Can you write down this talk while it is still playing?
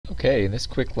Okay, in this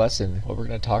quick lesson, what we're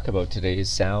going to talk about today is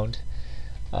sound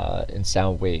and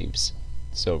sound waves.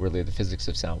 So really the physics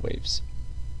of sound waves.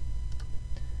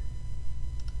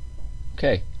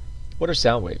 Okay, what are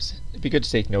sound waves? It'd be good to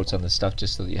take notes on this stuff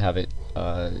just so that you have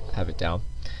it down.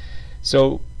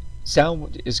 So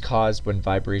sound is caused when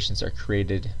vibrations are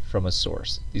created from a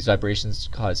source. These vibrations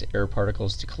cause air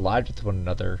particles to collide with one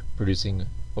another, producing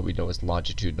what we know as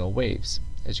longitudinal waves.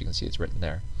 As you can see, it's written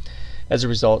there. As a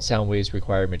result, sound waves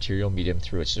require a material medium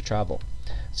through which to travel.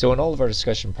 So in all of our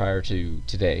discussion prior to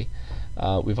today,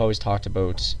 we've always talked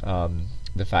about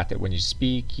the fact that when you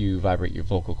speak, you vibrate your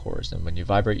vocal cords, and when you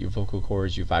vibrate your vocal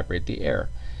cords, you vibrate the air.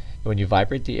 And when you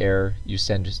vibrate the air, you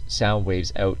send sound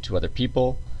waves out to other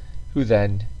people, who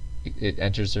then it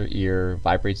enters their ear,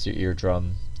 vibrates their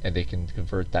eardrum, and they can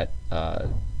convert that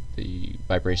the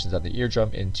vibrations on the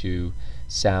eardrum into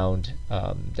sound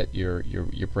that your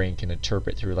brain can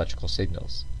interpret through electrical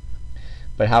signals.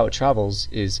 But how it travels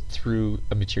is through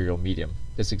a material medium.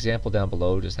 This example down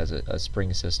below just has a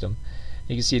spring system.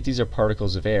 You can see if these are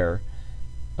particles of air,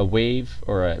 a wave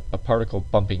or a particle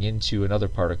bumping into another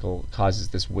particle causes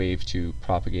this wave to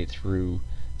propagate through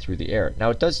the air. Now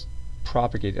it does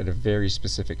propagate at a very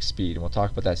specific speed, and we'll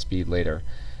talk about that speed later,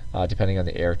 depending on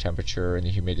the air temperature and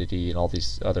the humidity and all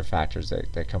these other factors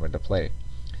that come into play.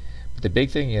 But the big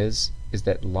thing is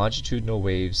that longitudinal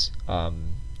waves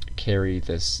carry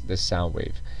this sound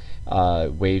wave.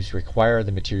 Waves require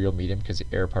the material medium because the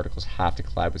air particles have to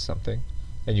collide with something,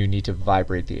 and you need to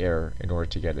vibrate the air in order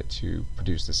to get it to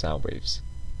produce the sound waves.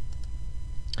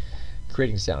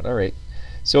 Creating sound. Alright,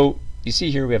 so you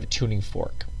see here we have a tuning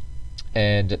fork,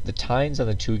 and the tines on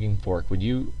the tuning fork, when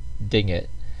you ding it,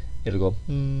 it'll go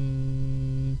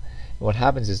and what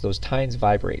happens is those tines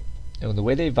vibrate, and when the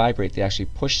way they vibrate, they actually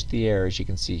push the air. As you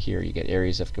can see here, you get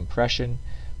areas of compression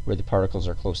where the particles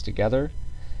are close together,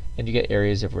 and you get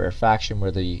areas of rarefaction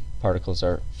where the particles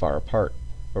are far apart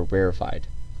or rarefied.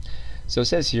 So it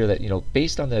says here that,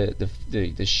 based on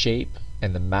the shape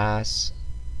and the mass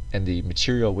and the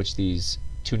material which these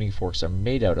tuning forks are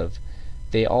made out of,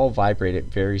 they all vibrate at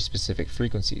very specific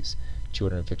frequencies: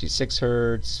 256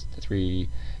 hertz,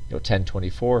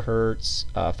 1024 hertz,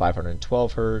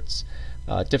 512 hertz,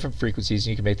 different frequencies,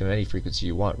 and you can make them any frequency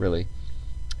you want, really.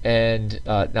 And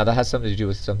now that has something to do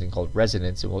with something called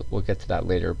resonance, and we'll get to that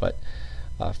later. But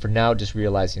for now, just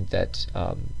realizing that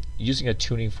using a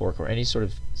tuning fork or any sort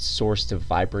of source to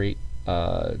vibrate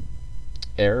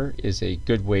air is a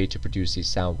good way to produce these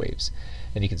sound waves.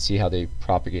 And you can see how they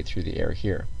propagate through the air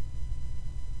here.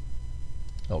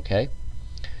 Okay.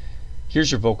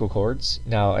 Here's your vocal cords.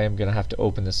 Now I am going to have to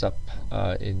open this up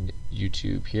in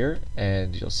YouTube here,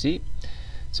 and you'll see.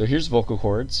 So here's vocal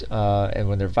cords, and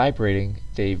when they're vibrating,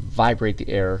 they vibrate the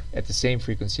air at the same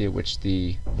frequency at which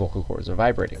the vocal cords are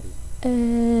vibrating. Now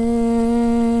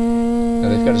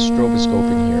they've got a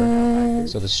stroboscope in here,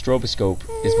 so the stroboscope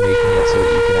is making it so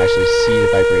that you can actually see the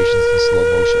vibrations in slow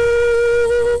motion.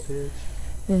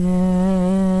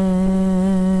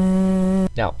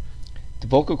 Now, the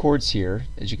vocal cords here,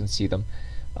 as you can see them,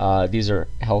 these are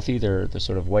healthy. They're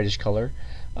sort of whitish color.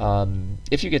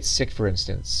 If you get sick, for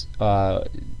instance,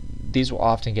 these will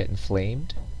often get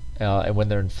inflamed, and when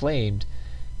they're inflamed,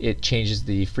 it changes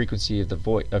the frequency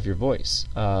of your voice.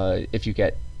 If you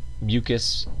get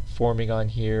mucus forming on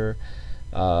here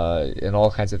and all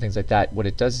kinds of things like that, what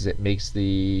it does is it makes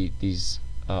these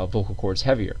vocal cords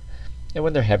heavier. And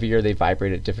when they're heavier, they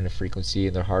vibrate at different frequency,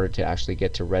 and they're harder to actually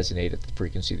get to resonate at the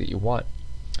frequency that you want.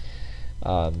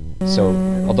 So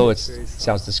although it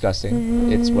sounds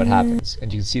disgusting, it's what happens.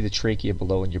 And you can see the trachea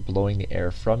below, and you're blowing the air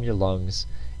from your lungs,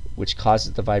 which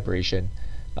causes the vibration.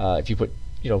 If you put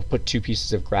two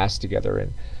pieces of grass together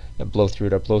and blow through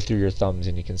it, or blow through your thumbs,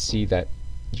 and you can see that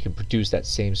you can produce that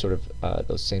same sort of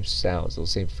those same sounds,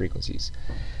 those same frequencies.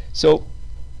 So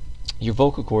your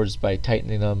vocal cords, by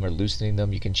tightening them or loosening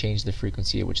them, you can change the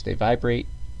frequency at which they vibrate,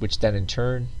 which then in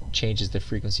turn changes the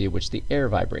frequency at which the air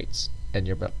vibrates, and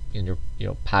you're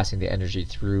passing the energy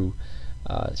through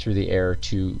the air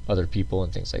to other people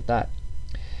and things like that.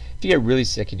 If you get really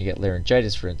sick and you get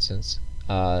laryngitis, for instance,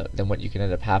 then what you can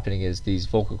end up happening is these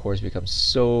vocal cords become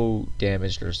so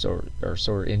damaged or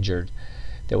so injured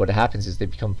that what happens is they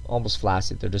become almost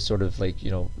flaccid. They're just sort of like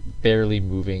barely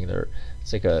moving.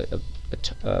 It's like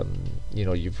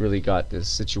you've really got this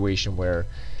situation where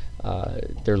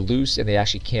they're loose and they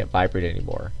actually can't vibrate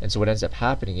anymore. And so what ends up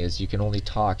happening is you can only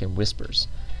talk in whispers,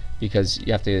 because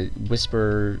you have to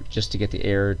whisper just to get the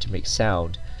air to make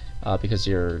sound, because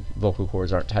your vocal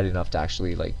cords aren't tight enough to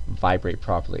actually vibrate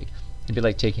properly. It'd be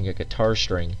like taking a guitar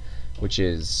string, which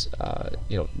is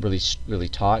really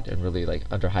taut and really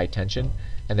under high tension,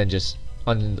 and then just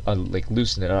like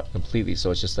loosen it up completely,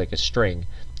 so it's just like a string,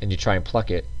 and you try and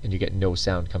pluck it, and you get no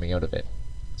sound coming out of it.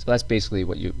 So that's basically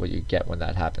what you get when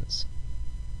that happens.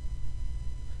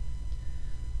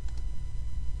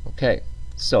 Okay,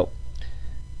 so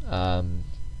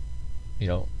you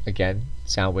know, again,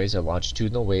 sound waves are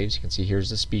longitudinal waves. You can see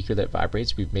here's the speaker that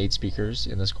vibrates. We've made speakers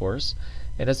in this course,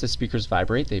 and as the speakers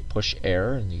vibrate, they push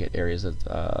air, and you get areas of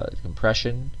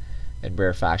compression and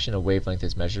rarefaction. A wavelength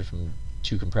is measured from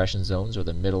 2 compression zones, or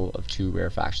the middle of 2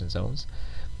 rarefaction zones.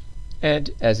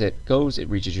 And as it goes, it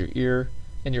reaches your ear,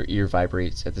 and your ear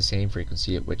vibrates at the same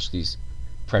frequency at which these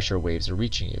pressure waves are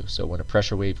reaching you. So when a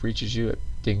pressure wave reaches you,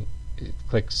 it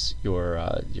clicks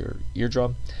your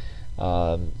eardrum.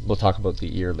 We'll talk about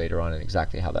the ear later on and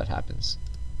exactly how that happens.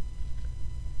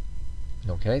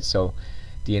 Okay, so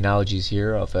the analogies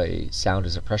here of a sound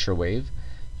as a pressure wave.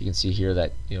 You can see here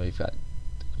that you've got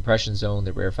the compression zone,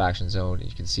 the rarefaction zone, and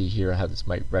you can see here how this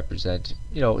might represent.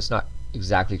 It's not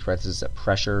exactly correct. This is a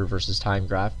pressure versus time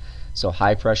graph. So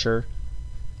high pressure,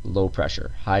 low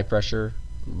pressure, high pressure,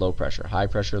 low pressure, high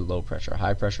pressure, low pressure,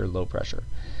 high pressure, low pressure.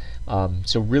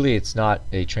 So really, it's not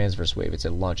a transverse wave; it's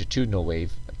a longitudinal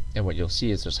wave. And what you'll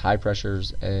see is there's high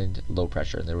pressures and low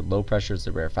pressure, and the low pressure is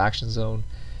the rarefaction zone.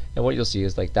 And what you'll see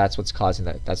is like that's what's causing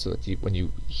that. That's what when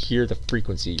you hear the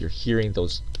frequency, you're hearing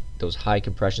those high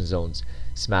compression zones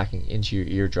smacking into your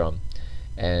eardrum.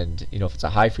 And if it's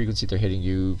a high frequency, they're hitting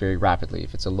you very rapidly.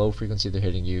 If it's a low frequency, they're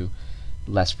hitting you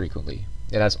less frequently.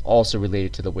 And that's also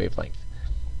related to the wavelength,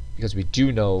 because we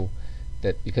do know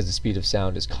that because the speed of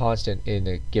sound is constant in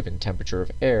a given temperature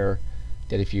of air,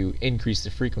 that if you increase the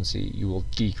frequency, you will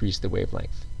decrease the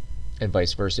wavelength. And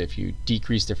vice versa, if you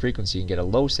decrease the frequency and get a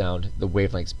low sound, the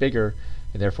wavelength's bigger,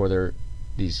 and therefore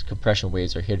these compression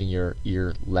waves are hitting your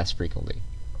ear less frequently.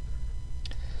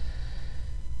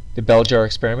 The bell jar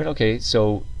experiment. Okay,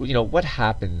 so what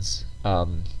happens,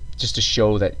 just to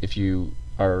show that if you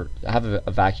have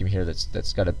a vacuum here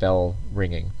that's got a bell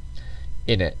ringing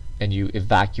in it, and you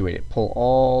evacuate it, pull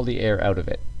all the air out of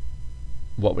it,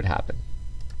 what would happen?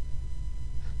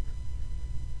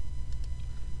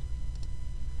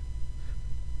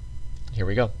 Here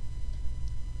we go.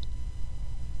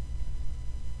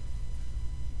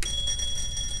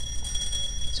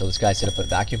 So this guy set up a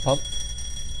vacuum pump.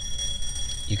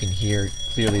 You can hear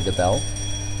clearly the bell.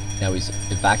 Now he's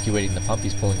evacuating the pump,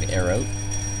 he's pulling the air out.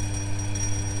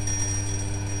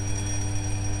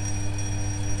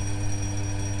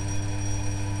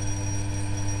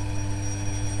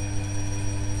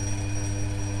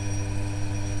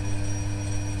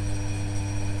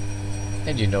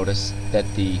 And you notice that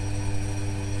the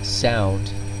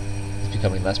sound is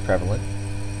becoming less prevalent.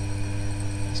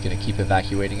 It's going to keep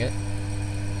evacuating it.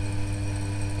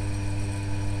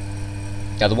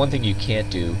 Now the one thing you can't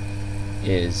do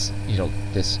is,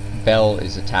 this bell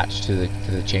is attached to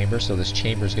the chamber, so this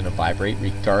chamber is going to vibrate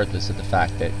regardless of the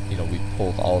fact that we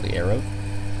pulled all the air out.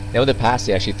 Now in the past,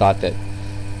 they actually thought that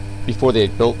before they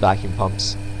had built vacuum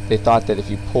pumps, they thought that if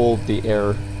you pulled the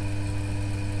air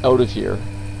out of here,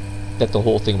 that the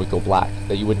whole thing would go black,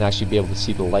 that you wouldn't actually be able to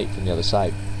see the light from the other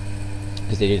side,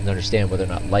 because they didn't understand whether or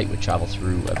not light would travel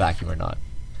through a vacuum or not.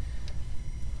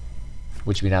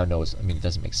 Which we now know is, it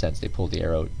doesn't make sense. They pulled the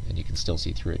air out and you can still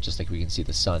see through it, just like we can see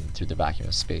the sun through the vacuum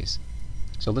of space.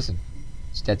 So listen,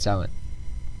 it's dead silent.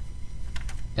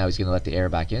 Now he's going to let the air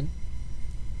back in.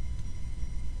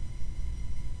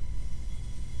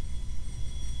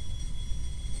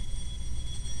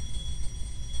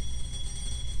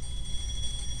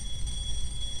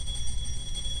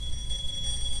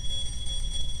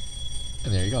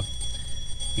 And there you go.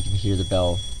 You can hear the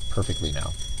bell perfectly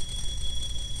now.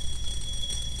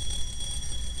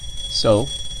 So,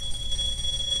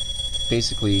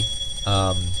 basically,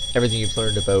 everything you've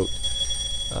learned about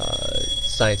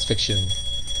science fiction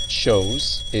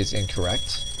shows is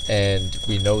incorrect, and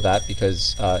we know that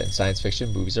because in science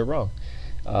fiction, movies are wrong.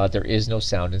 There is no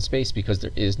sound in space because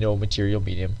there is no material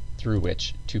medium through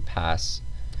which to pass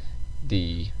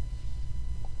the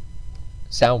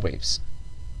sound waves.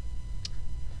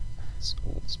 So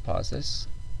let's pause this.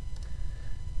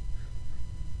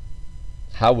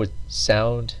 How would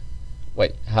sound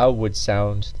like, how would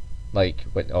Star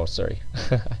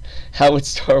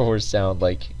Wars sound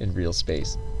like in real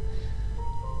space?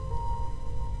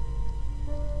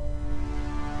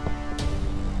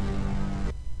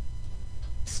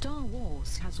 Star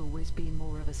Wars has always been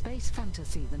more of a space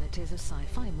fantasy than it is a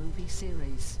sci-fi movie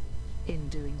series. In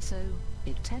doing so,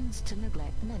 it tends to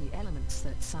neglect many elements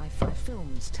that sci-fi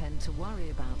films tend to worry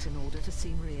about in order to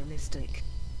seem realistic.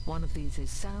 One of these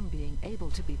is sound being able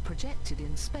to be projected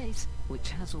in space, which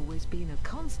has always been a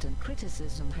constant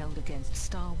criticism held against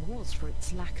Star Wars for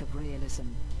its lack of realism.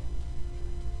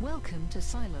 Welcome to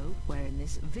Silo, where in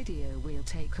this video we'll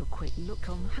take a quick look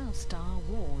on how Star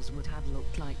Wars would have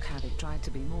looked like had it tried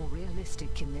to be more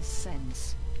realistic in this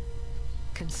sense.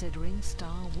 Considering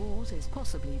Star Wars is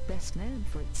possibly best known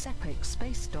for its epic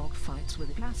space dogfights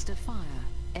with blaster fire,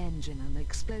 engine and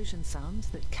explosion sounds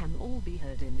that can all be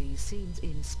heard in these scenes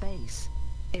in space,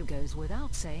 it goes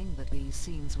without saying that these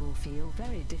scenes will feel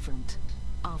very different.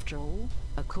 After all,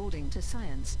 according to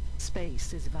science,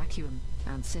 space is vacuum,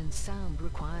 and since sound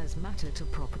requires matter to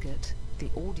propagate, the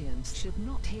audience should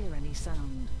not hear any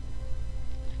sound.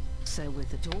 So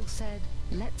with it all said,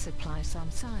 let's apply some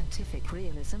scientific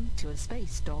realism to a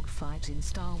space dogfight in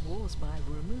Star Wars by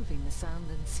removing the sound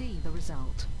and see the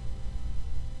result.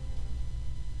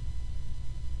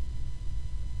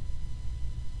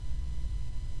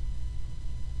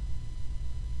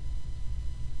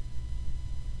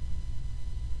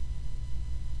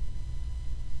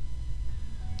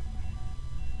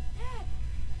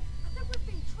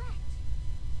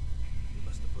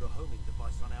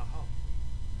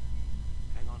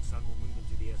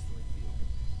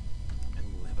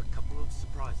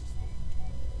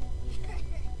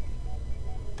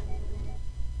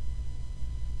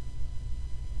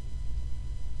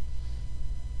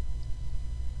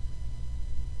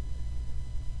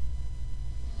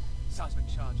 Seismic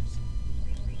charges.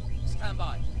 Stand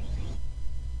by.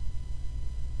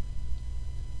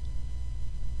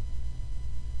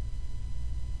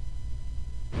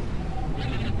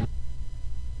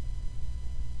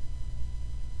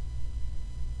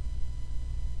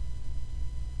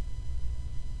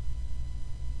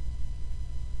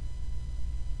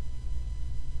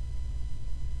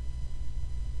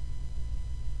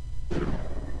 He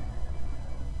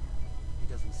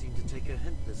doesn't seem to take a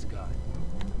hint, this guy.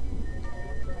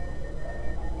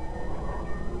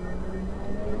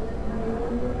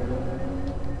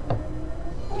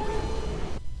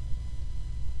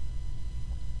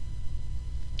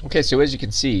 Okay, so as you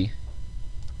can see,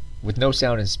 with no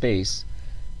sound in space,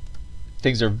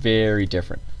 things are very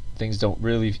different. Things don't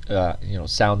really,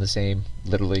 sound the same.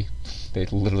 Literally, they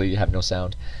literally have no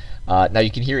sound. Now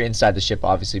you can hear inside the ship,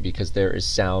 obviously, because there is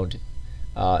sound.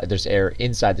 There's air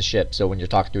inside the ship. So when you're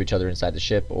talking to each other inside the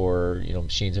ship, or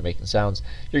machines are making sounds,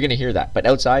 you're going to hear that. But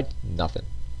outside, nothing.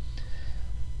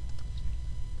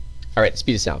 All right,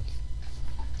 speed of sound.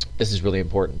 This is really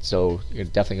important. So you're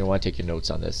definitely going to want to take your notes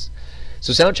on this.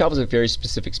 So sound travels at very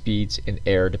specific speeds in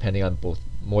air depending on both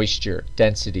moisture,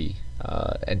 density,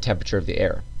 and temperature of the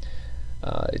air.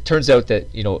 It turns out that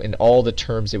in all the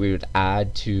terms that we would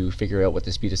add to figure out what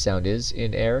the speed of sound is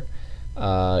in air,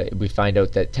 we find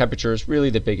out that temperature is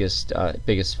really the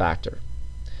biggest factor.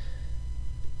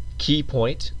 Key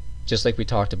point, just like we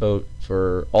talked about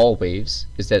for all waves,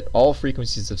 is that all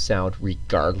frequencies of sound,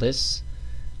 regardless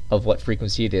of what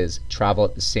frequency it is, travel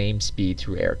at the same speed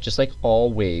through air. Just like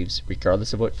all waves,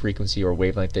 regardless of what frequency or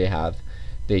wavelength they have,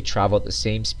 they travel at the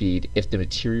same speed if the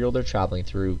material they're traveling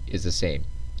through is the same.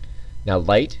 Now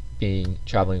light, being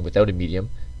traveling without a medium,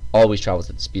 always travels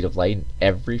at the speed of light, and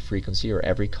every frequency or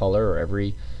every color or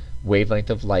every wavelength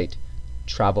of light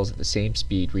travels at the same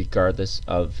speed regardless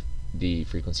of the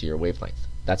frequency or wavelength.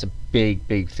 That's a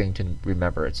big thing to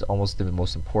remember. It's almost the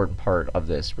most important part of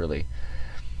this, really.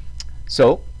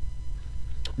 So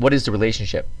what is the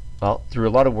relationship? Well, through a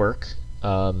lot of work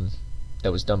that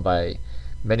was done by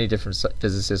many different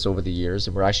physicists over the years,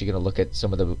 and we're actually going to look at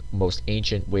some of the most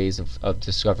ancient ways of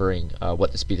discovering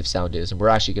what the speed of sound is, and we're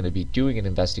actually going to be doing an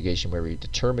investigation where we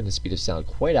determine the speed of sound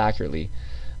quite accurately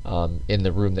in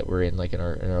the room that we're in, like in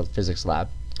our physics lab.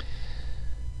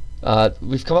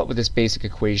 We've come up with this basic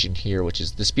equation here, which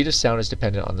is the speed of sound is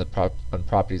dependent on on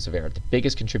properties of air. The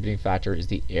biggest contributing factor is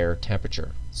the air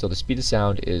temperature. So the speed of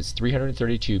sound is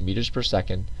 332 meters per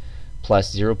second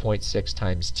plus 0.6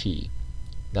 times T.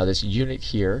 Now this unit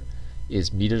here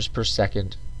is meters per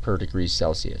second per degree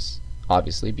Celsius,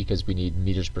 obviously, because we need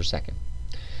meters per second.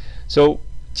 So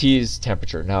T is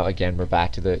temperature. Now again, we're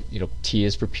back to the, T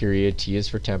is for period, T is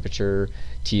for temperature,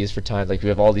 T is for time. Like we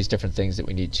have all these different things that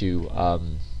we need to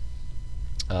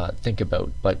think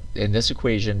about, but in this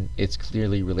equation it's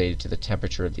clearly related to the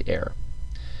temperature of the air.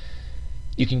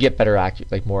 You can get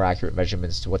more accurate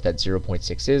measurements to what that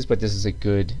 0.6 is, but this is a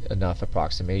good enough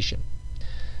approximation.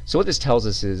 So what this tells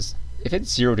us is if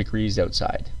it's 0 degrees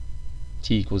outside,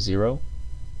 T equals 0,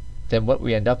 then what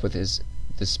we end up with is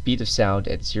the speed of sound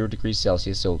at 0 degrees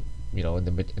Celsius. So in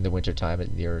the winter time,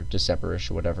 near December-ish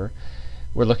or whatever,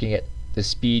 we're looking at the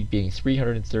speed being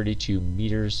 332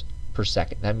 meters per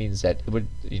second. That means that it would,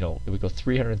 it would go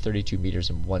 332 meters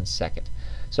in 1 second.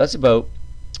 So that's about,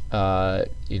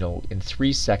 in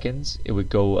 3 seconds, it would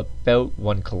go about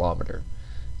 1 kilometer.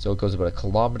 So it goes about a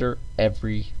kilometer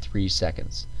every 3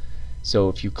 seconds. So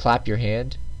if you clap your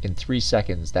hand, in 3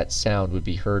 seconds, that sound would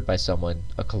be heard by someone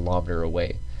a kilometer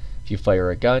away. If you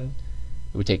fire a gun,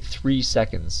 it would take 3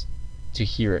 seconds to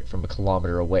hear it from a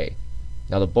kilometer away.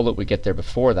 Now the bullet would get there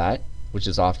before that, which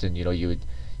is often, you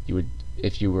would,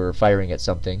 if you were firing at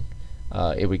something,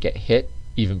 it would get hit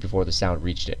even before the sound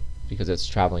reached it, because it's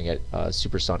traveling at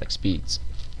supersonic speeds.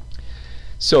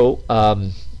 So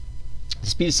the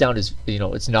speed of sound is,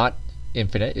 it's not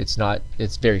infinite.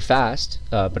 It's very fast,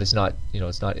 but it's not,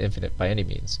 it's not infinite by any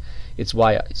means. It's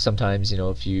why sometimes,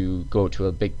 if you go to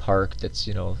a big park that's,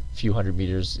 a few hundred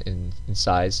meters in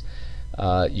size,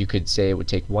 you could say it would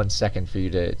take 1 second for you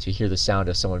to hear the sound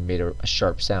if someone made a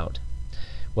sharp sound.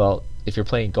 Well, if you're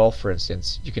playing golf, for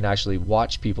instance, you can actually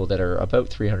watch people that are about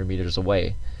 300 meters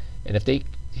away, and if they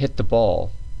hit the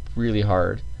ball really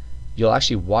hard, you'll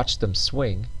actually watch them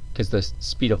swing, because the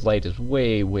speed of light is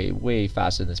way, way, way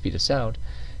faster than the speed of sound.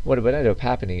 What would end up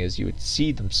happening is you would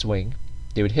see them swing,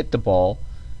 they would hit the ball,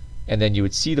 and then you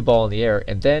would see the ball in the air,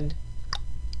 and then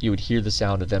you would hear the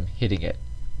sound of them hitting it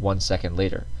 1 second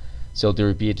later. So there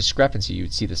would be a discrepancy. You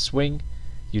would see the swing,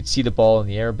 you'd see the ball in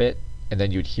the air a bit, and then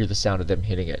you would hear the sound of them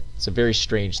hitting it. It's a very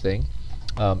strange thing.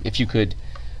 If you could,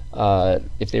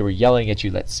 if they were yelling at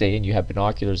you, let's say, and you have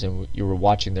binoculars and you were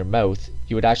watching their mouth,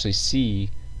 you would actually see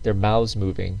their mouths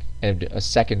moving, and a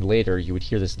second later you would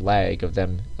hear this lag of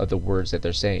the words that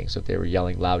they're saying, so if they were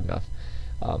yelling loud enough.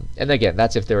 And again,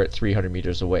 that's if they're at 300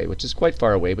 meters away, which is quite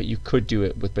far away, but you could do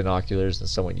it with binoculars and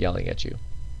someone yelling at you.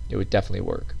 It would definitely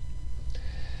work.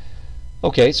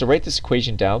 Okay, so write this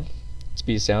equation down.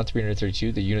 Speed of sound,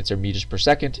 332. The units are meters per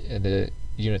second, and the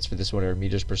units for this one are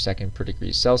meters per second per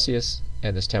degree Celsius,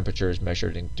 and this temperature is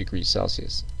measured in degrees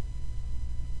Celsius.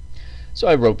 So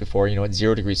I wrote before, at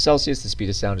 0 degrees Celsius, the speed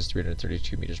of sound is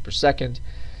 332 meters per second.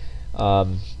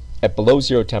 At below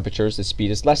 0 temperatures, the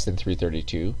speed is less than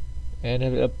 332, and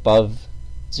at above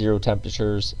 0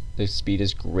 temperatures, the speed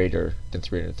is greater than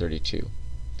 332.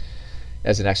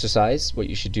 As an exercise, what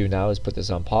you should do now is put this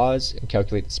on pause and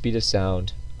calculate the speed of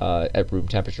sound at room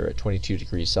temperature at 22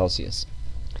 degrees Celsius.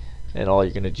 And all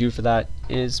you're going to do for that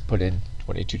is put in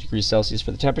 22 degrees Celsius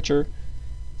for the temperature,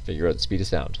 figure out the speed of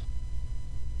sound.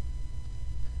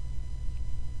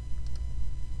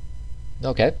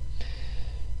 Okay.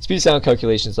 Speed of sound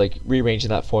calculations, like rearranging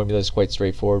that formula, is quite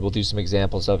straightforward. We'll do some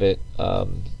examples of it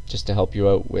just to help you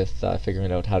out with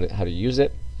figuring out how to use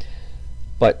it.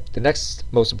 But the next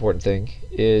most important thing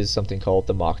is something called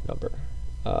the Mach number.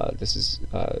 This is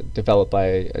developed by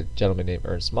a gentleman named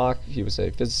Ernst Mach. He was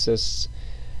a physicist,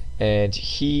 and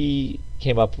he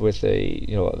came up with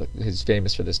he's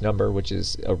famous for this number, which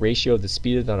is a ratio of the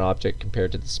speed of an object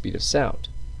compared to the speed of sound.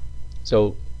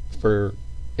 So, for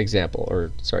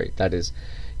example, that is,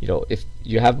 if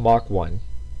you have Mach 1,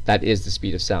 that is the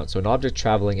speed of sound. So an object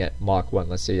traveling at Mach 1,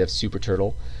 let's say you have Super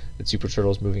Turtle, and Super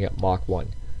Turtle is moving at Mach 1.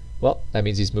 Well, that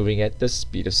means he's moving at the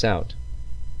speed of sound.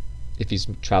 If he's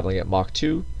traveling at Mach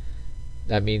 2,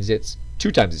 that means it's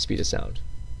 2 times the speed of sound.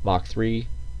 Mach 3,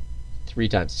 3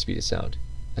 times the speed of sound.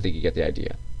 I think you get the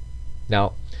idea.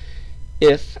 Now,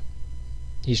 if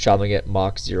he's traveling at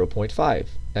Mach 0.5,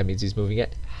 that means he's moving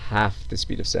at half the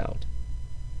speed of sound.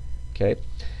 Okay.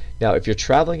 Now, if you're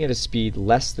traveling at a speed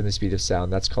less than the speed of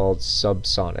sound, that's called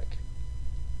subsonic.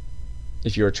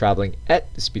 If you're traveling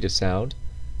at the speed of sound,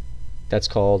 that's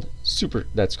called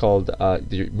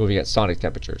you're moving at sonic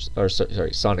temperatures, or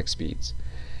sonic speeds.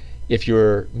 If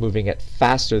you're moving at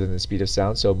faster than the speed of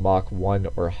sound, so Mach 1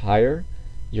 or higher,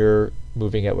 you're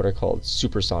moving at what are called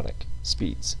supersonic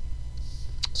speeds.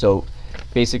 So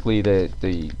basically,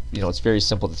 it's very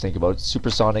simple to think about.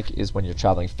 Supersonic is when you're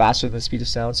traveling faster than the speed of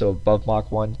sound, so above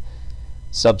Mach 1.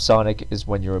 Subsonic is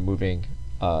when you're moving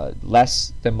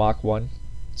less than Mach 1,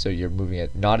 so you're moving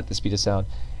not at the speed of sound.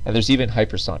 And there's even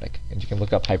hypersonic, and you can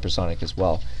look up hypersonic as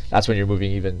well. That's when you're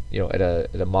moving even at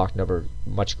a Mach number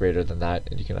much greater than that,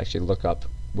 and you can actually look up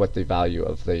what the value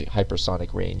of the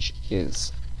hypersonic range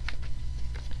is.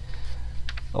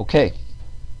 Okay.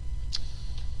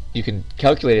 You can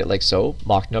calculate it like so.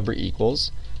 Mach number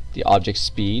equals the object's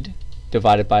speed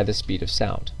divided by the speed of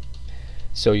sound.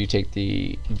 So you take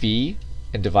the v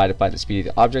and divide it by the speed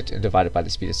of the object and divide it by the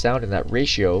speed of sound, and that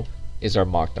ratio is our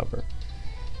Mach number.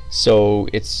 So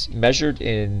it's measured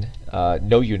in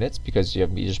no units, because you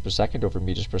have meters per second over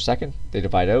meters per second. They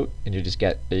divide out, and you just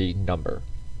get a number.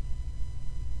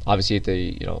 Obviously,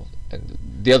 and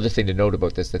the other thing to note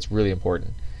about this that's really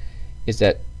important is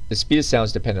that the speed of sound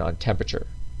is dependent on temperature.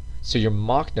 So your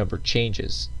Mach number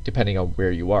changes depending on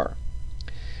where you are.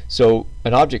 So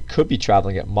an object could be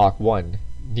traveling at Mach 1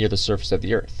 near the surface of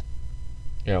the Earth.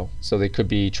 So they could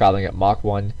be traveling at Mach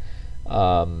 1.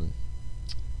 Well,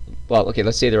 okay,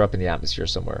 let's say they're up in the atmosphere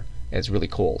somewhere and it's really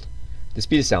cold. The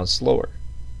speed of sound is slower.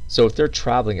 So if they're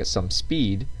traveling at some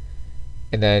speed,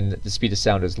 and then the speed of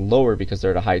sound is lower because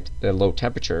they're at a low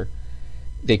temperature,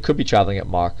 they could be traveling at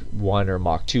Mach 1 or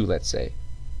Mach 2, let's say.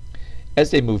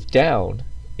 As they move down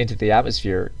into the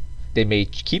atmosphere, they may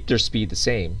keep their speed the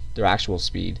same, their actual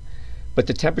speed, but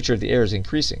the temperature of the air is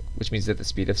increasing, which means that the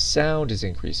speed of sound is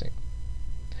increasing.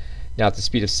 Now, if the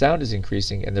speed of sound is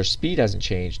increasing and their speed hasn't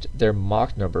changed, their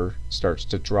Mach number starts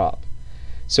to drop.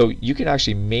 So you can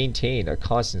actually maintain a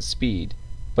constant speed,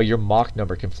 but your Mach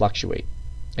number can fluctuate.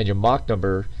 And your Mach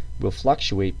number will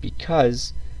fluctuate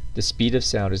because the speed of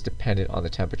sound is dependent on the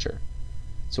temperature.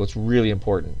 So it's really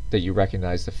important that you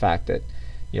recognize the fact that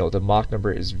the Mach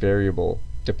number is variable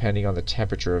depending on the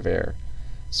temperature of air.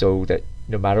 So that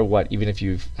no matter what, even if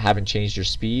you haven't changed your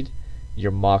speed,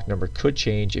 your Mach number could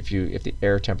change if the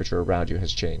air temperature around you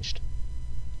has changed.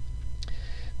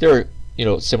 There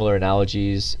are similar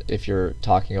analogies if you're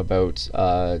talking about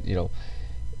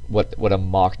what a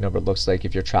Mach number looks like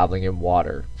if you're traveling in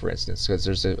water, for instance, because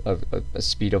there's a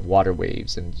speed of water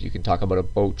waves, and you can talk about a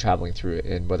boat traveling through it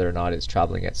and whether or not it's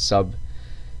traveling at sub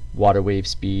water wave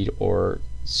speed or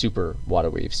super water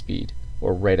wave speed,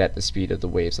 or right at the speed of the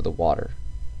waves of the water.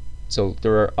 So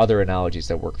there are other analogies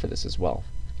that work for this as well.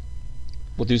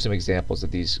 We'll do some examples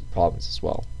of these problems as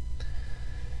well.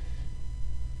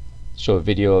 Show a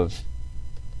video of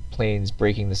planes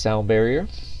breaking the sound barrier.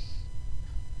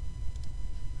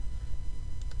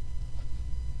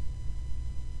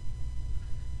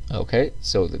 Okay,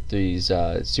 so these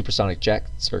supersonic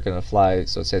jets are going to fly.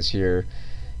 So it says here,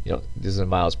 this is in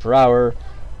miles per hour.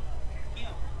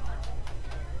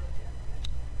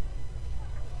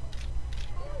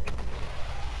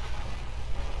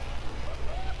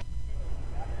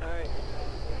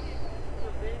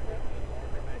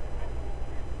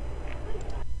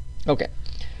 Okay,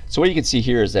 so what you can see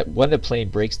here is that when the plane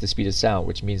breaks the speed of sound,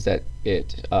 which means that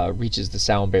it reaches the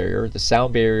sound barrier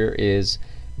is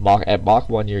at Mach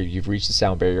 1, you've reached the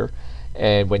sound barrier,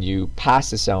 and when you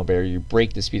pass the sound barrier, you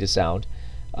break the speed of sound.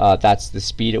 That's the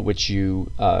speed at which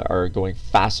you are going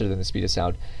faster than the speed of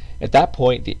sound. At that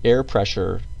point, the air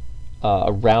pressure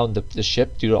around the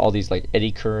ship, due to all these like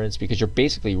eddy currents, because you're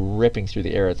basically ripping through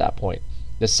the air at that point,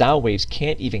 the sound waves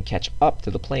can't even catch up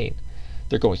to the plane.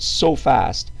 They're going so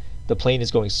fast. The plane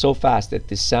is going so fast that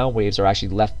the sound waves are actually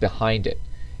left behind it,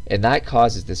 and that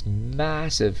causes this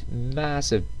massive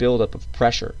buildup of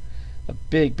pressure, a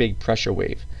big pressure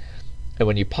wave. And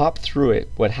when you pop through it,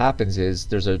 what happens is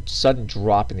there's a sudden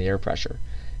drop in the air pressure,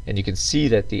 and you can see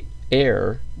that the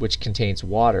air, which contains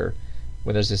water,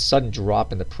 when there's a sudden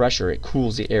drop in the pressure, it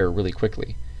cools the air really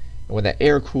quickly, and when that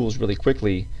air cools really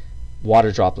quickly,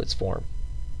 water droplets form,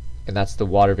 and that's the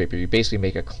water vapor. You basically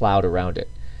make a cloud around it.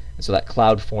 And so that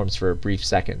cloud forms for a brief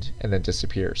second and then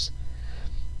disappears.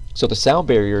 So the sound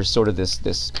barrier is sort of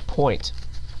this point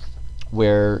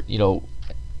where,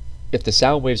 if the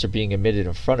sound waves are being emitted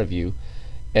in front of you,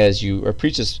 as you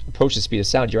approach the speed of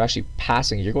sound, you're actually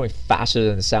you're going faster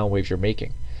than the sound waves you're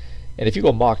making. And if you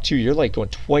go Mach 2, you're like going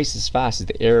twice as fast as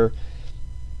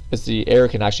the air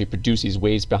can actually produce these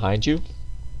waves behind you.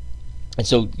 And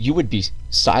so you would be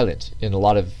silent in a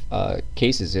lot of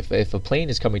cases. If a plane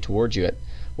is coming towards you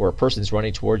or a person's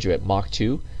running towards you at Mach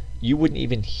 2, you wouldn't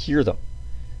even hear them.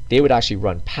 They would actually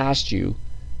run past you,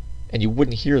 and you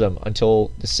wouldn't hear them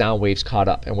until the sound waves caught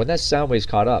up. And when that sound waves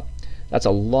caught up, that's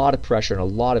a lot of pressure and a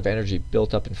lot of energy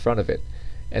built up in front of it,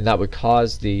 and that would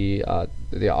cause the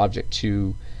object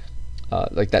to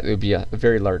it would be a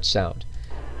very large sound.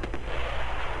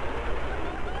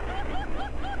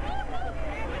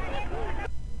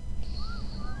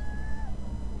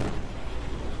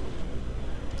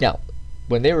 Now,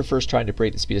 when they were first trying to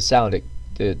break the speed of sound,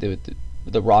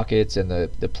 the rockets and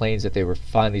the planes that they were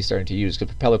finally starting to use,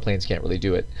 because propeller planes can't really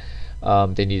do it,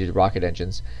 they needed rocket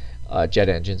engines, jet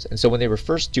engines. And so when they were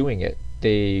first doing it,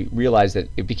 they realized that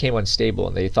it became unstable,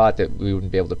 and they thought that we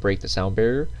wouldn't be able to break the sound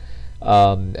barrier.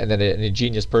 And then an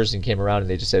ingenious person came around and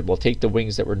they just said, well, take the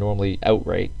wings that were normally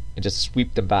outright and just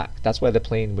sweep them back. That's why the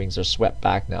plane wings are swept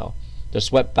back now. They're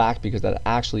swept back because that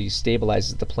actually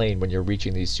stabilizes the plane when you're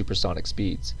reaching these supersonic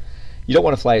speeds. You don't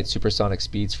want to fly at supersonic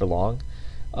speeds for long.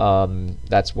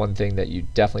 That's one thing that you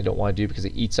definitely don't want to do, because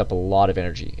it eats up a lot of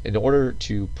energy. In order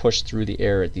to push through the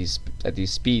air at these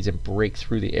speeds and break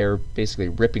through the air, basically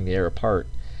ripping the air apart,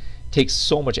 it takes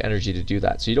so much energy to do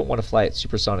that. So you don't want to fly at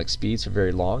supersonic speeds for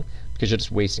very long, because you're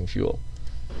just wasting fuel.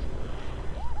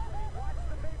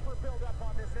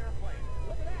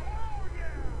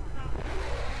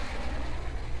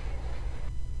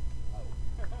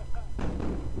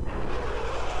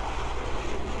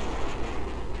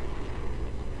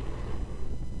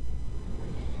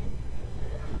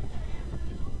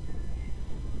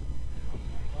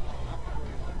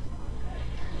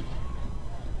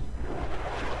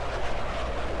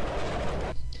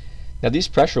 Now these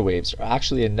pressure waves are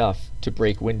actually enough to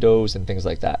break windows and things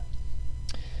like that.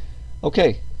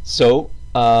 Okay, so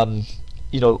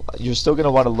you're still going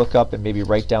to want to look up and maybe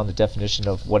write down the definition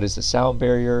of what is the sound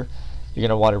barrier. You're going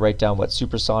to want to write down what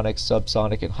supersonic,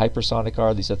 subsonic, and hypersonic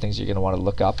are. These are things you're going to want to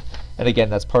look up. And again,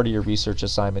 that's part of your research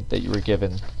assignment that you were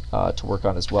given to work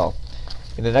on as well.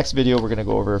 In the next video, we're going to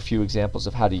go over a few examples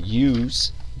of how to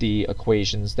use the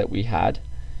equations that we had,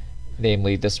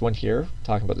 namely this one here,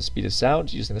 talking about the speed of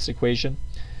sound using this equation,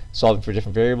 solving for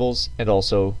different variables, and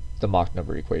also the Mach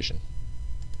number equation.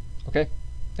 Okay,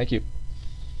 thank you.